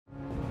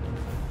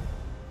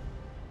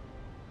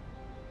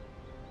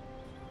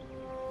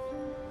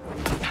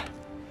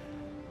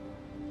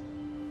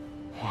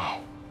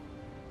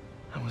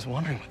was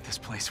wondering what this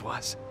place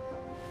was.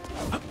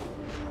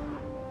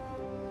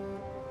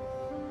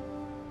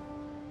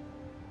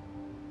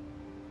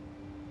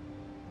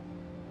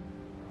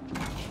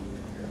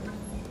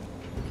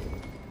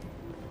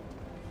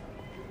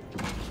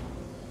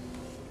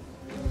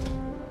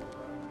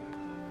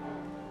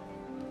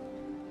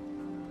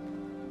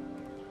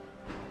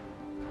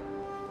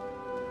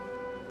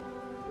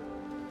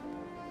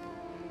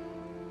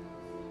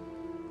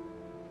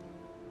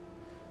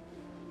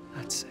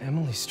 That's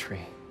Emily's tree.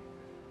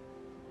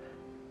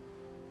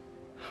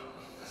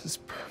 This is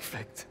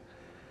perfect.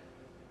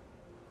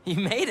 You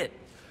made it!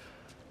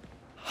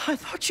 I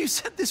thought you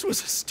said this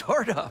was a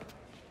startup.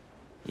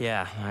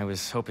 Yeah, I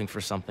was hoping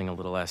for something a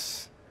little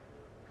less...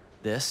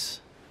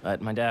 this.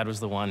 But my dad was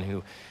the one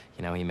who,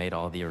 you know, he made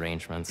all the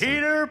arrangements.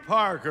 Peter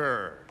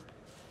Parker!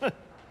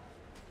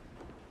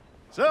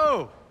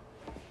 So,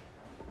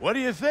 what do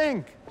you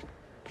think?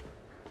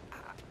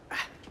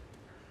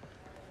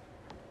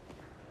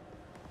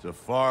 It's a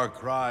far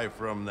cry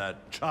from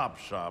that chop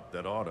shop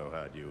that Otto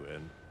had you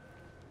in.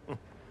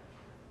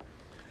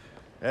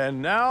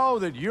 And now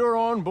that you're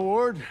on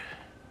board,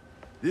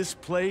 this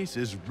place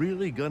is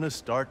really gonna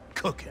start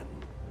cooking.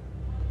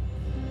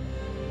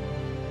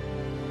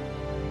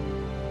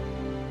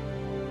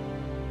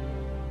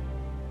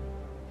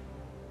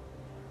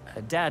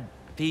 Dad,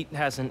 Pete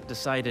hasn't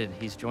decided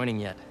he's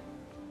joining yet.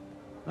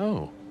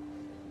 Oh.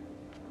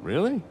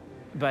 Really?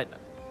 But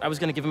I was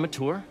gonna give him a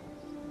tour.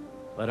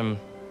 Let him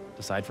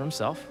decide for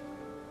himself.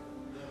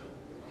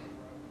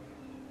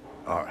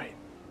 All right.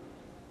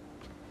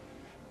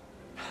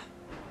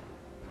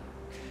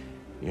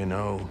 You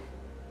know,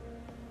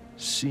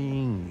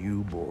 seeing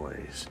you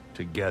boys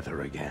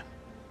together again.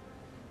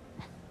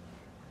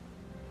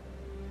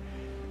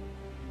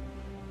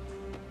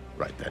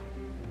 Right then.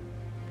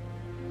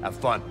 Have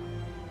fun.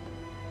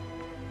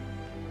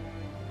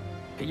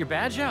 Get your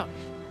badge out.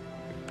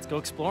 Let's go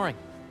exploring.